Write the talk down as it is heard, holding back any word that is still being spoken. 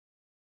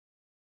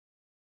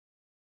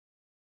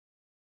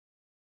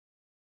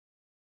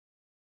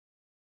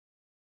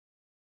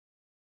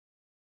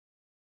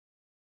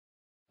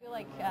I feel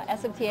like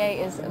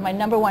SMTA is my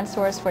 #1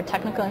 source for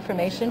technical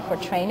information, for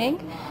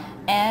training,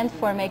 and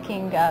for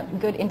making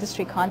good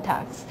industry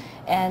contacts.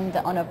 And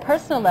on a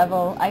personal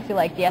level, I feel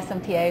like the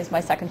SMTA is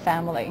my second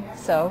family.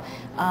 So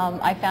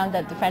I found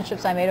that the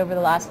friendships I made over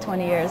the last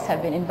 20 years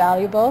have been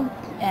invaluable.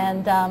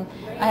 And I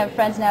have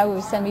friends now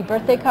who send me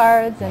birthday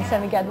cards and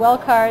send me get well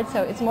cards.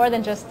 So it's more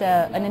than just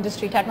an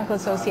industry technical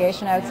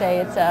association. I would say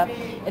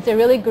it's a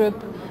really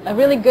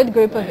good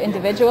group of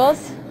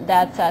individuals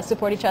that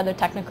support each other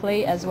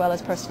technically as well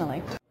as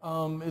personally.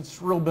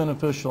 It's real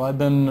beneficial. I've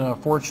been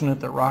fortunate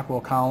that Rockwell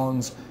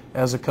Collins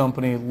as a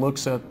company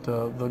looks at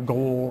the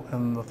goal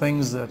and the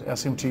things that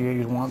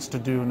SMTA wants to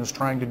do and is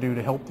trying to do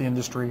to help the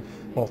industry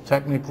both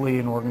technically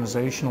and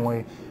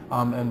organizationally,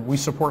 and we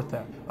support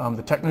that.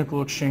 The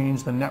technical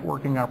exchange, the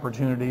networking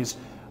opportunities.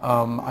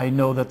 I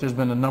know that there's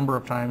been a number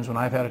of times when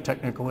I've had a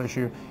technical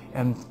issue,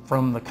 and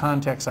from the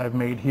contacts I've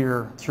made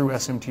here through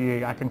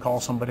SMTA, I can call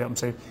somebody up and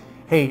say,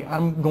 hey,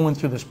 I'm going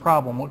through this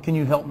problem, what can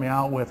you help me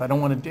out with? I don't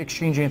want to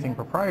exchange anything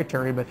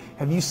proprietary, but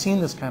have you seen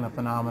this kind of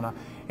phenomena?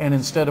 And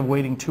instead of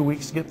waiting 2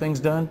 weeks to get things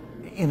done,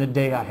 in a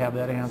day I have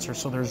that answer.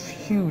 So there's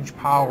huge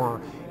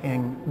power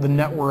in the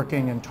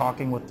networking and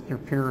talking with your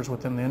peers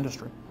within the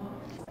industry.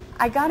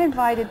 I got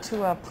invited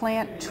to a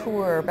plant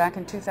tour back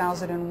in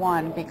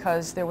 2001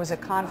 because there was a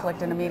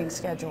conflict in a meeting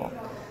schedule.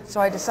 So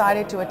I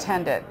decided to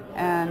attend it,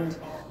 and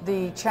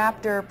the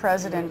chapter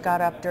president got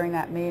up during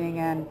that meeting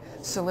and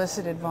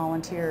solicited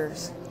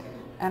volunteers.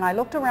 And I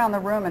looked around the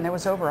room, and there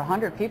was over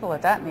 100 people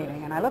at that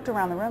meeting, and I looked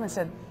around the room and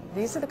said,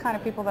 these are the kind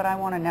of people that I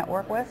want to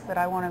network with, that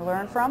I want to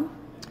learn from.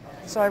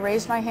 So I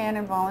raised my hand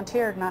and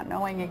volunteered, not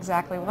knowing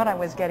exactly what I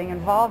was getting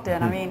involved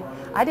in. I mean,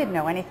 I didn't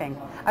know anything.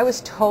 I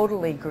was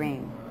totally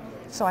green.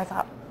 So I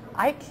thought,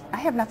 I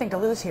have nothing to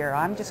lose here.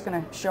 I'm just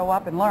going to show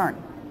up and learn.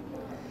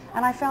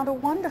 And I found a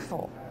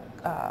wonderful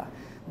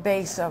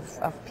base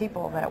of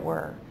people that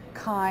were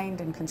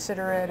kind and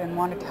considerate and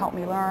wanted to help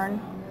me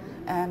learn.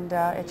 And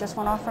it just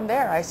went off from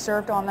there. I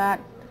served on that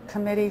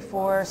committee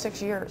for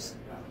 6 years.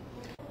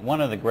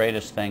 One of the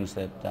greatest things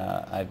that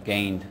I've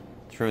gained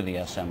through the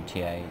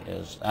SMTA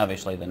is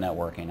obviously the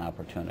networking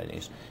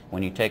opportunities.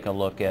 When you take a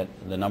look at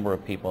the number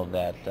of people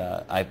that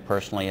I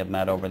personally have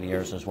met over the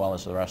years, as well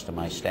as the rest of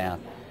my staff,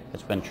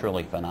 it's been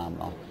truly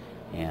phenomenal.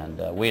 And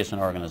we as an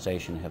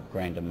organization have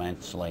grown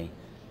immensely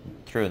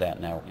through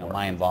that network.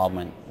 My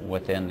involvement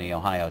within the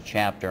Ohio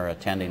chapter,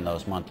 attending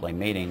those monthly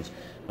meetings,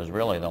 was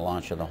really the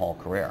launch of the whole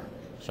career.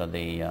 So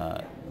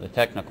the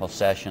technical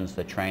sessions,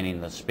 the training,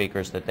 the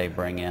speakers that they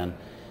bring in,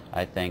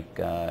 I think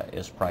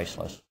is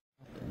priceless.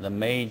 The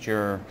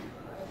major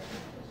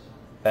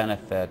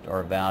benefit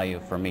or value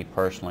for me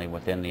personally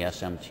within the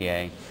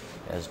SMTA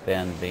has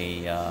been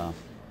the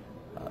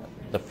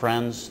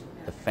friends,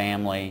 the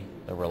family,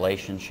 the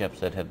relationships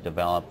that have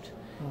developed.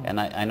 And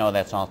I know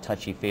that's all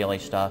touchy-feely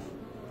stuff,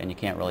 and you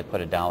can't really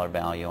put a dollar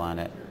value on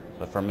it.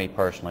 But for me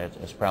personally,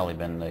 it's probably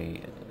been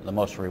the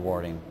most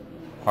rewarding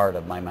part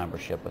of my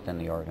membership within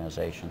the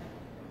organization.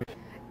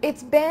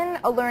 It's been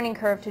a learning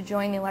curve to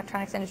join the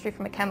electronics industry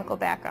from a chemical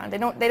background.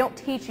 They don't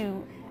teach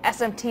you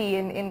SMT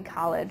in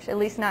college, at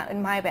least not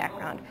in my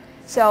background.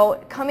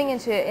 So coming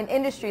into an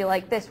industry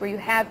like this where you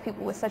have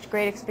people with such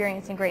great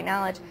experience and great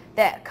knowledge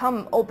that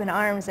come open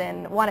arms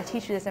and want to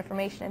teach you this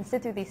information and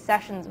sit through these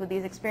sessions with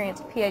these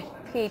experienced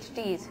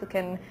PhDs who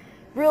can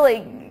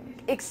really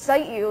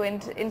excite you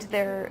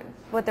into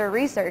what they're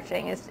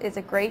researching is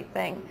a great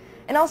thing.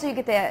 And also you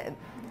get that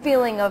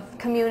feeling of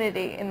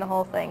community in the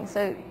whole thing.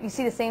 So you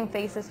see the same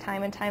faces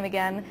time and time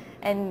again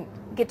and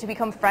get to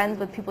become friends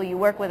with people you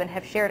work with and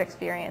have shared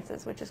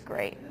experiences, which is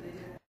great.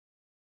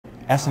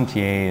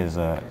 SMTA is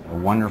a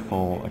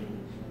wonderful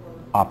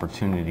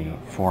opportunity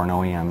for an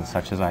OEM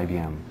such as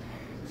IBM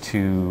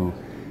to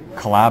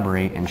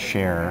collaborate and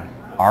share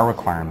our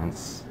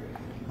requirements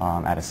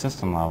at a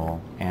system level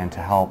and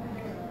to help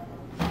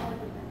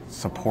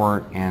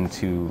support and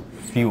to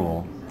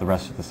fuel the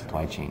rest of the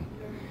supply chain.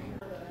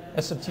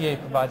 SMTA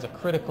provides a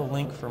critical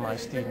link for my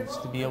students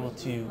to be able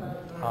to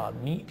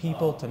meet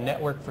people, to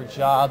network for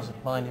jobs, and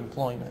find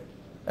employment.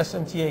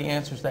 SMTA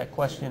answers that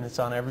question. It's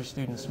on every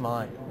student's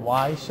mind.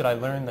 Why should I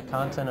learn the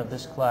content of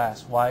this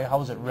class?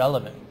 How is it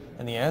relevant?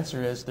 And the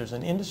answer is there's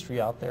an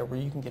industry out there where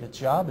you can get a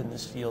job in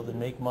this field and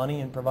make money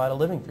and provide a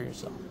living for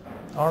yourself.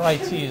 Our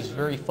IT is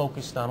very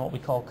focused on what we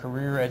call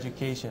career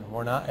education.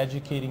 We're not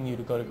educating you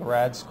to go to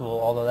grad school,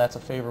 although that's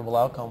a favorable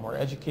outcome. We're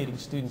educating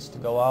students to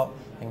go out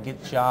and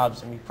get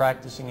jobs and be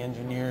practicing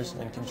engineers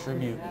and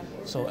contribute.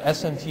 So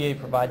SMTA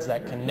provides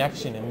that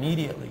connection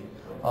immediately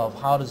of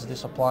how does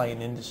this apply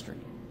in industry.